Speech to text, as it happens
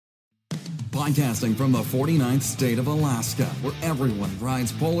Podcasting from the 49th state of Alaska, where everyone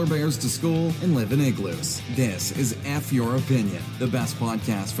rides polar bears to school and live in igloos. This is F Your Opinion, the best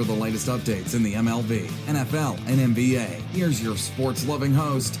podcast for the latest updates in the MLB, NFL, and NBA. Here's your sports-loving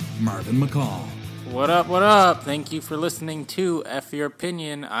host, Marvin McCall. What up, what up? Thank you for listening to F Your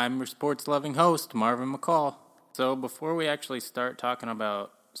Opinion. I'm your sports-loving host, Marvin McCall. So before we actually start talking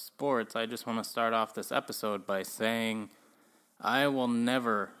about sports, I just want to start off this episode by saying I will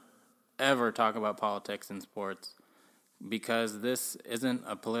never, ever talk about politics in sports because this isn't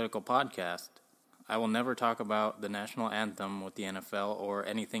a political podcast. I will never talk about the national anthem with the NFL or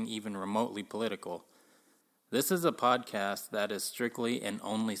anything even remotely political. This is a podcast that is strictly and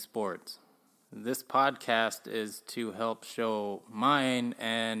only sports. This podcast is to help show mine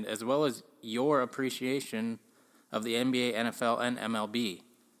and as well as your appreciation of the NBA, NFL, and MLB.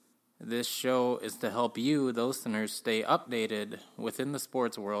 This show is to help you, the listeners, stay updated within the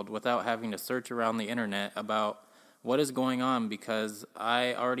sports world without having to search around the internet about what is going on because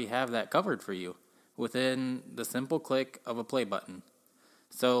I already have that covered for you within the simple click of a play button.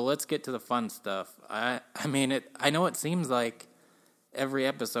 So let's get to the fun stuff. I know it seems like every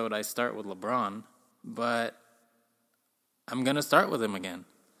episode I start with LeBron, but I'm going to start with him again.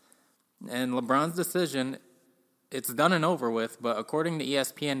 And LeBron's decision, it's done and over with, but according to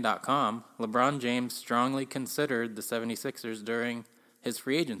ESPN.com, LeBron James strongly considered the 76ers during his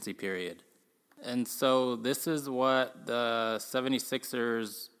free agency period. And so this is what the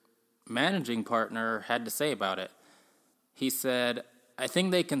 76ers managing partner had to say about it. He said, "I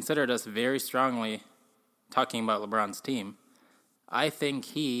think they considered us very strongly," talking about LeBron's team. I think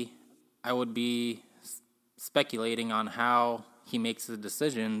I would be speculating on how he makes the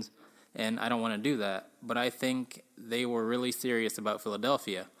decisions, and I don't want to do that. But I think they were really serious about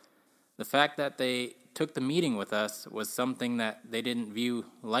Philadelphia. The fact that they took the meeting with us was something that they didn't view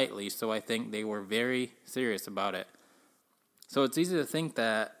lightly, so I think they were very serious about it. So it's easy to think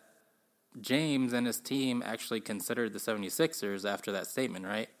that James and his team actually considered the 76ers after that statement,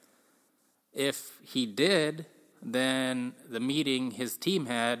 right? If he did, then the meeting his team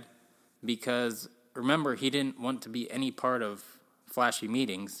had, because remember, he didn't want to be any part of flashy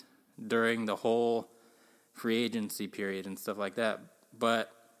meetings during the whole free agency period and stuff like that.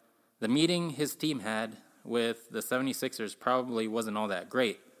 But the meeting his team had with the 76ers probably wasn't all that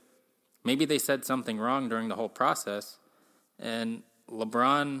great. Maybe they said something wrong during the whole process, and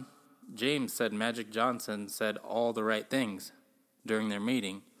LeBron James said Magic Johnson said all the right things during their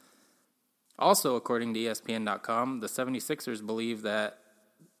meeting. Also, according to ESPN.com, the 76ers believe that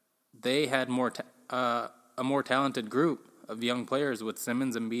they had a more talented group of young players with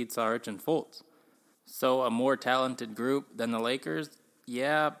Simmons, Embiid, Saric, and Fultz. So a more talented group than the Lakers?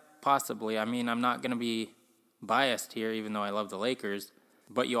 Yeah, possibly. I mean, I'm not going to be biased here, even though I love the Lakers.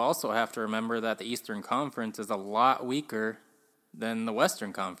 But you also have to remember that the Eastern Conference is a lot weaker than the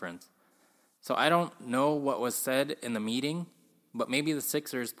Western Conference. So I don't know what was said in the meeting, but maybe the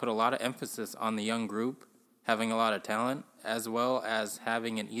Sixers put a lot of emphasis on the young group having a lot of talent, as well as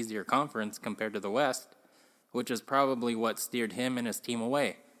having an easier conference compared to the West, which is probably what steered him and his team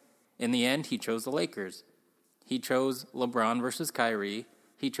away. In the end, he chose the Lakers. He chose LeBron versus Kyrie.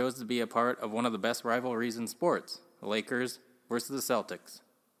 He chose to be a part of one of the best rivalries in sports, the Lakers versus the Celtics.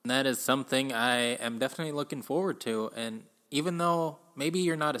 And that is something I am definitely looking forward to, and even though maybe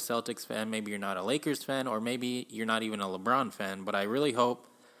you're not a Celtics fan, maybe you're not a Lakers fan, or maybe you're not even a LeBron fan, but I really hope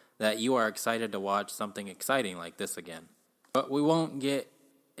that you are excited to watch something exciting like this again. But we won't get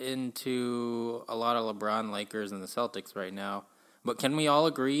into a lot of LeBron, Lakers, and the Celtics right now. But can we all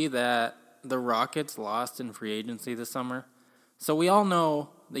agree that the Rockets lost in free agency this summer? So we all know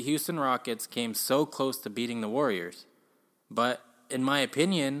the Houston Rockets came so close to beating the Warriors. But in my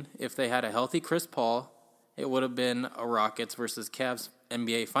opinion, if they had a healthy Chris Paul, it would have been a Rockets versus Cavs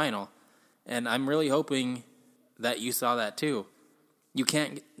NBA final. And I'm really hoping that you saw that too. You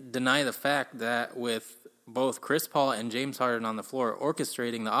can't deny the fact that with both Chris Paul and James Harden on the floor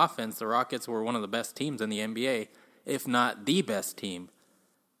orchestrating the offense, the Rockets were one of the best teams in the NBA, if not the best team.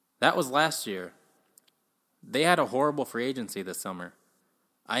 That was last year. They had a horrible free agency this summer.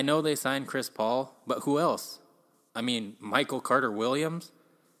 I know they signed Chris Paul, but who else? I mean, Michael Carter-Williams?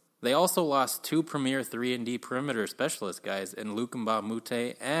 They also lost two premier 3-and-D perimeter specialist guys in Luc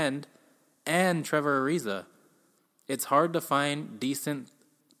Mbah-a-Moute and Trevor Ariza. It's hard to find decent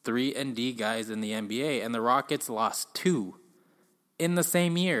 3-and-D guys in the NBA, and the Rockets lost two in the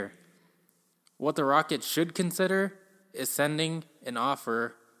same year. What the Rockets should consider is sending an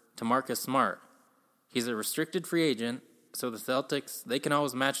offer to Marcus Smart. He's a restricted free agent, so the Celtics, they can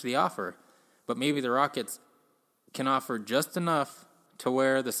always match the offer. But maybe the Rockets can offer just enough to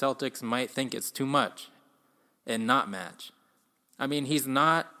where the Celtics might think it's too much and not match. I mean, he's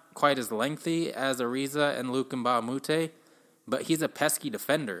not quite as lengthy as Ariza and Luc Mbah-a-Moute, but he's a pesky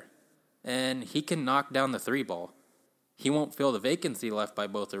defender, and he can knock down the three ball. He won't fill the vacancy left by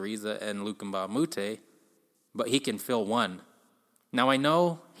both Ariza and Luc Mbah-a-Moute, but he can fill one. Now, I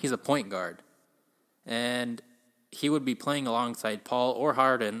know he's a point guard, and he would be playing alongside Paul or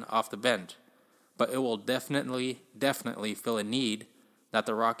Harden off the bench, but it will definitely fill a need that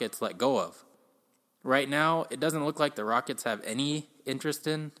the Rockets let go of. Right now, it doesn't look like the Rockets have any interest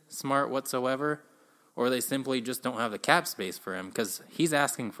in Smart whatsoever, or they simply just don't have the cap space for him because he's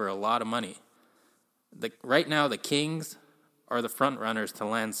asking for a lot of money. Right now, the Kings are the front runners to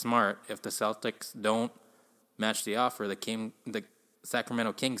land Smart if the Celtics don't match the offer the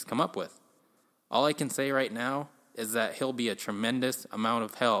Sacramento Kings come up with. All I can say right now is that he'll be a tremendous amount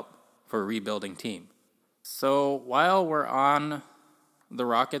of help for a rebuilding team. So while we're on the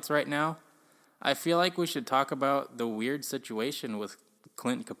Rockets right now, I feel like we should talk about the weird situation with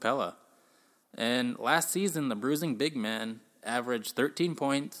Clint Capela. And last season, the bruising big man averaged 13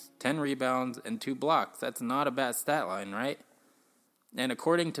 points, 10 rebounds, and 2 blocks. That's not a bad stat line, right? And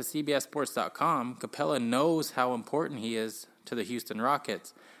according to CBSSports.com, Capela knows how important he is to the Houston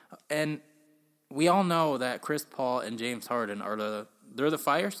Rockets. And we all know that Chris Paul and James Harden they're the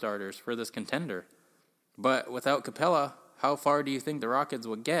fire starters for this contender. But without Capela, how far do you think the Rockets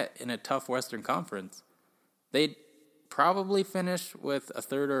would get in a tough Western Conference? They'd probably finish with a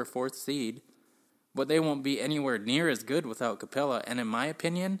 3rd or 4th seed, but they won't be anywhere near as good without Capela. And in my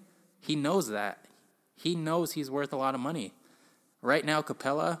opinion, he knows that. He knows he's worth a lot of money. Right now,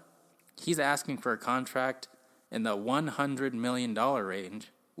 Capela, he's asking for a contract in the $100 million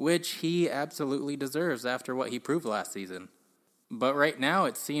range, which he absolutely deserves after what he proved last season. But right now,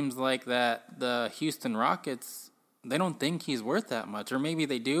 it seems like that the Houston Rockets, they don't think he's worth that much. Or maybe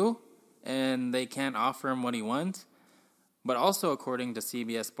they do, and they can't offer him what he wants. But also, according to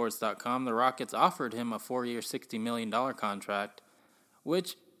CBSSports.com, the Rockets offered him a 4-year, $60 million contract,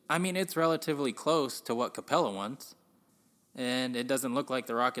 which, I mean, it's relatively close to what Capela wants. And it doesn't look like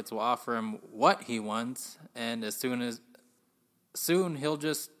the Rockets will offer him what he wants, and soon he'll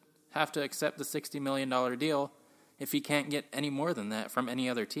just have to accept the $60 million deal if he can't get any more than that from any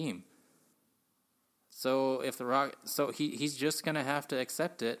other team. So he's just going to have to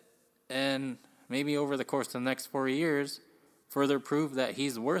accept it, and maybe over the course of the next 4 years, further prove that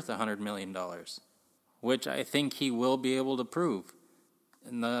he's worth $100 million, which I think he will be able to prove.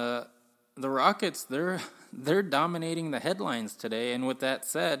 And the Rockets, they're dominating the headlines today, and with that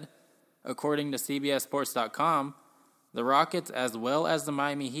said, according to CBSSports.com, the Rockets, as well as the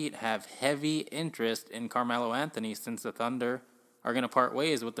Miami Heat, have heavy interest in Carmelo Anthony since the Thunder are going to part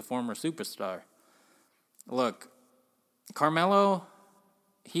ways with the former superstar. Look, Carmelo,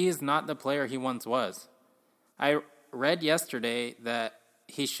 he is not the player he once was. I read yesterday that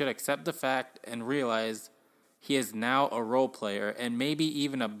he should accept the fact and realize he is now a role player and maybe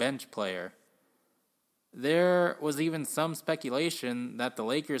even a bench player. There was even some speculation that the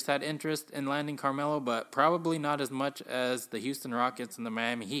Lakers had interest in landing Carmelo, but probably not as much as the Houston Rockets and the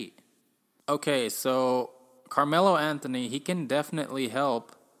Miami Heat. Okay, so Carmelo Anthony, he can definitely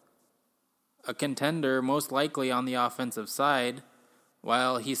help a contender, most likely on the offensive side,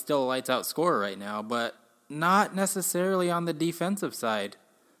 while he's still a lights-out scorer right now, but not necessarily on the defensive side,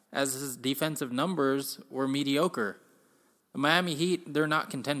 as his defensive numbers were mediocre. The Miami Heat, they're not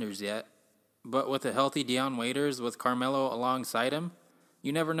contenders yet. But with a healthy Dion Waiters with Carmelo alongside him,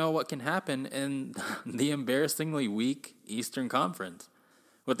 you never know what can happen in the embarrassingly weak Eastern Conference.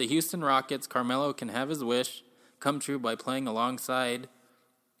 With the Houston Rockets, Carmelo can have his wish come true by playing alongside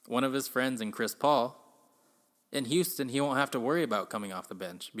one of his friends in Chris Paul. In Houston, he won't have to worry about coming off the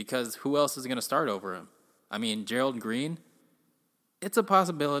bench because who else is going to start over him? I mean, Gerald Green, it's a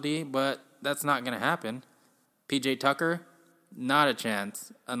possibility, but that's not going to happen. PJ Tucker, not a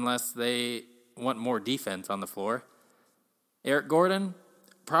chance unless they want more defense on the floor. Eric Gordon,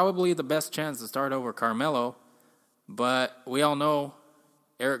 probably the best chance to start over Carmelo, but we all know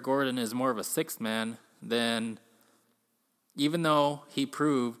Eric Gordon is more of a sixth man than, even though he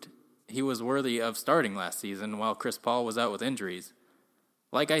proved he was worthy of starting last season while Chris Paul was out with injuries.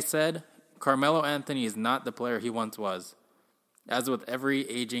 Like I said, Carmelo Anthony is not the player he once was, as with every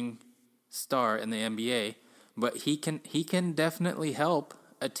aging star in the NBA, but he can definitely help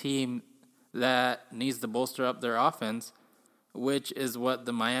a team that needs to bolster up their offense, which is what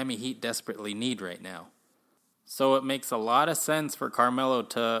the Miami Heat desperately need right now. So it makes a lot of sense for Carmelo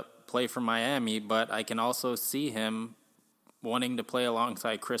to play for Miami, but I can also see him wanting to play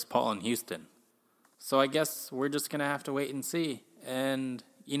alongside Chris Paul in Houston. So I guess we're just going to have to wait and see. And,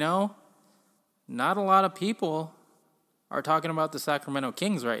 not a lot of people are talking about the Sacramento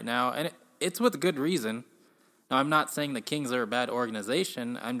Kings right now, and it's with good reason. Now, I'm not saying the Kings are a bad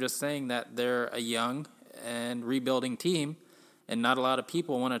organization. I'm just saying that they're a young and rebuilding team, and not a lot of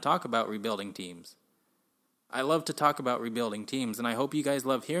people want to talk about rebuilding teams. I love to talk about rebuilding teams, and I hope you guys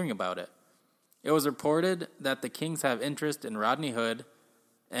love hearing about it. It was reported that the Kings have interest in Rodney Hood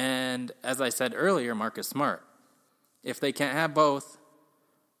and, as I said earlier, Marcus Smart. If they can't have both,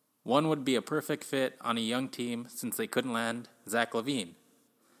 one would be a perfect fit on a young team since they couldn't land Zach LaVine.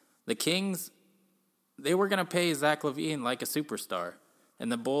 The Kings, they were going to pay Zach LaVine like a superstar,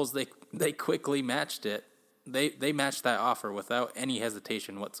 and the Bulls, they quickly matched it. They matched that offer without any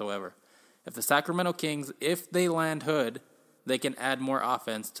hesitation whatsoever. If the Sacramento Kings, if they land Hood, they can add more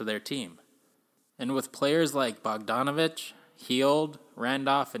offense to their team. And with players like Bogdanovich, Hield,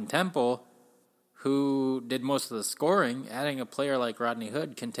 Randolph, and Temple, who did most of the scoring, adding a player like Rodney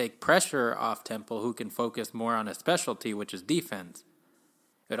Hood can take pressure off Temple, who can focus more on his specialty, which is defense.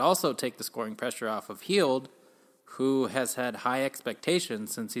 It would also take the scoring pressure off of Hield, who has had high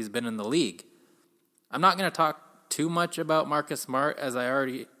expectations since he's been in the league. I'm not going to talk too much about Marcus Smart, as I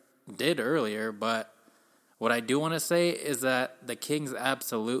already did earlier, but what I do want to say is that the Kings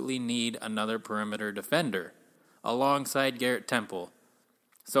absolutely need another perimeter defender alongside Garrett Temple.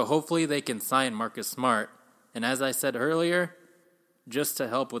 So hopefully they can sign Marcus Smart, and as I said earlier, just to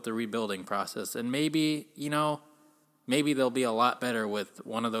help with the rebuilding process. And maybe they'll be a lot better with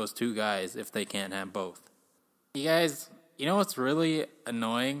one of those two guys if they can't have both. You guys, what's really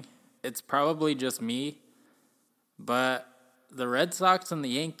annoying? It's probably just me, but the Red Sox and the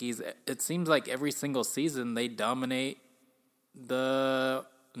Yankees, it seems like every single season they dominate the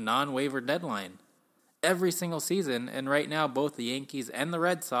non-waiver deadline. Every single season, and right now both the Yankees and the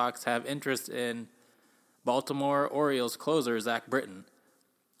Red Sox have interest in Baltimore Orioles closer Zach Britton.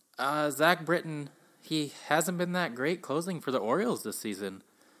 Zach Britton, he hasn't been that great closing for the Orioles this season,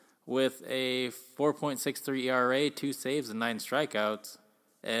 with a 4.63 ERA, 2 saves, and 9 strikeouts,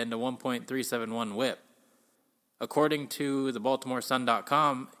 and a 1.371 WHIP. According to the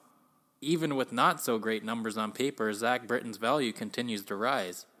BaltimoreSun.com, even with not so great numbers on paper, Zach Britton's value continues to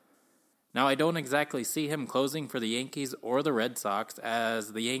rise. Now, I don't exactly see him closing for the Yankees or the Red Sox,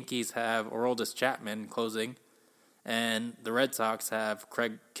 as the Yankees have Aroldis Chapman closing, and the Red Sox have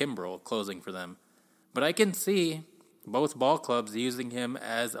Craig Kimbrell closing for them. But I can see both ball clubs using him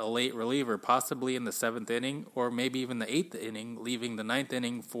as a late reliever, possibly in the 7th inning, or maybe even the 8th inning, leaving the 9th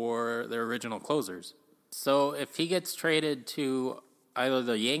inning for their original closers. So if he gets traded to either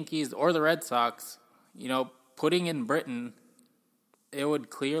the Yankees or the Red Sox, putting in Britton, it would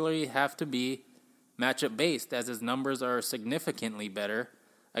clearly have to be matchup based, as his numbers are significantly better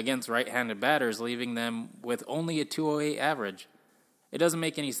against right-handed batters, leaving them with only a 208 average. It doesn't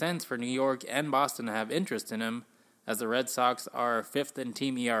make any sense for New York and Boston to have interest in him, as the Red Sox are 5th in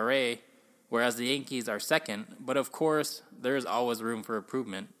team ERA, whereas the Yankees are 2nd. But of course, there is always room for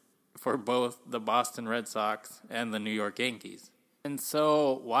improvement for both the Boston Red Sox and the New York Yankees. And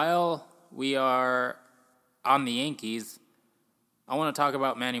so while we are on the Yankees, I want to talk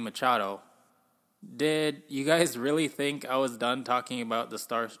about Manny Machado. Did you guys really think I was done talking about the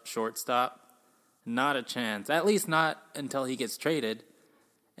star shortstop? Not a chance. At least not until he gets traded.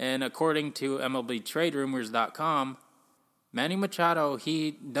 And according to MLBTradeRumors.com, Manny Machado,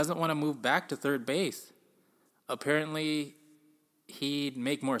 he doesn't want to move back to third base. Apparently, he'd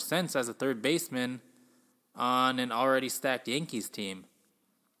make more sense as a third baseman on an already stacked Yankees team.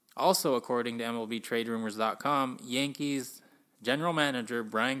 Also, according to MLBTradeRumors.com, Yankees general manager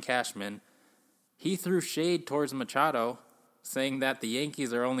Brian Cashman, he threw shade towards Machado, saying that the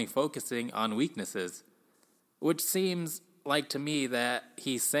Yankees are only focusing on weaknesses, which seems like to me that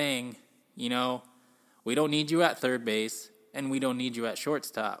he's saying, we don't need you at third base and we don't need you at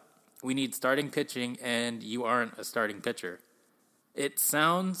shortstop. We need starting pitching and you aren't a starting pitcher. It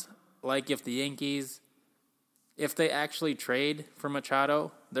sounds like if the Yankees, if they actually trade for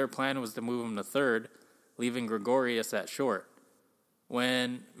Machado, their plan was to move him to third, leaving Gregorius at short.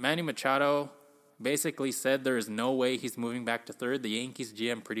 When Manny Machado basically said there is no way he's moving back to third, the Yankees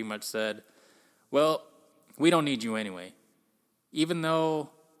GM pretty much said, well, we don't need you anyway. Even though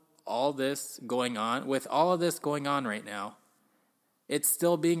with all of this going on right now, it's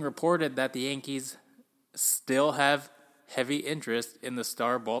still being reported that the Yankees still have heavy interest in the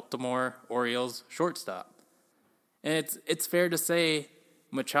star Baltimore Orioles shortstop. And it's fair to say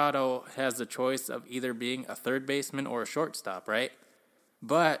Machado has the choice of either being a third baseman or a shortstop, right?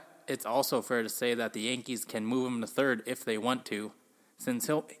 But it's also fair to say that the Yankees can move him to third if they want to, since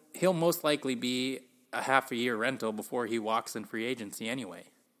he'll most likely be a half a year rental before he walks in free agency anyway.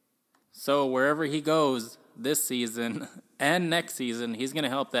 So wherever he goes this season and next season, he's going to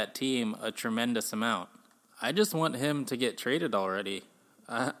help that team a tremendous amount. I just want him to get traded already.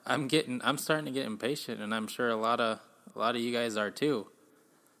 I'm starting to get impatient, and I'm sure a lot of you guys are too.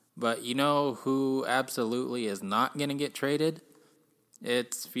 But you know who absolutely is not going to get traded?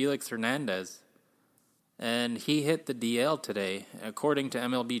 It's Felix Hernandez. And he hit the DL today. According to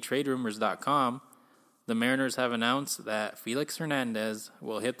MLBTradeRumors.com, the Mariners have announced that Felix Hernandez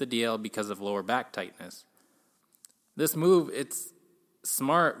will hit the DL because of lower back tightness. This move, it's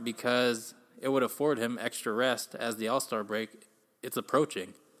smart because it would afford him extra rest as the All-Star break it's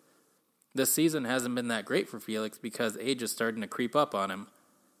approaching. This season hasn't been that great for Felix because age is starting to creep up on him.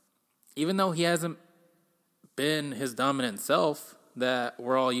 Even though he hasn't been his dominant self that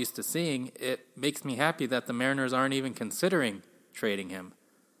we're all used to seeing, it makes me happy that the Mariners aren't even considering trading him.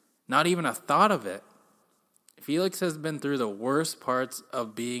 Not even a thought of it. Felix has been through the worst parts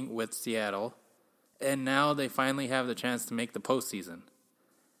of being with Seattle, and now they finally have the chance to make the postseason.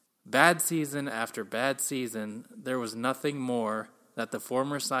 Bad season after bad season, there was nothing more that the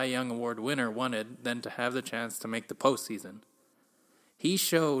former Cy Young Award winner wanted than to have the chance to make the postseason. He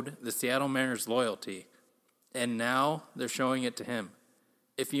showed the Seattle Mariners loyalty, and now they're showing it to him.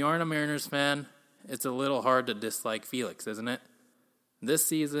 If you aren't a Mariners fan, it's a little hard to dislike Felix, isn't it? This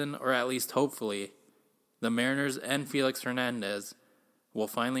season, or at least hopefully, the Mariners and Felix Hernandez will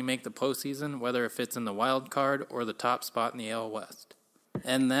finally make the postseason, whether it fits in the wild card or the top spot in the AL West.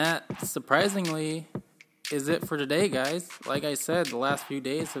 And that, surprisingly, is it for today, guys. Like I said, the last few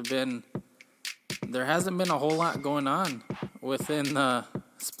days there hasn't been a whole lot going on within the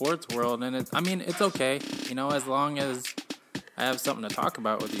sports world, and it's okay, as long as I have something to talk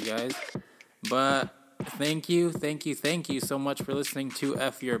about with you guys. But thank you so much for listening to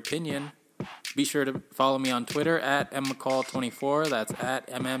F Your Opinion. Be sure to follow me on Twitter at mmccall24. That's at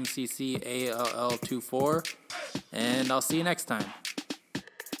mmccall24. And I'll see you next time.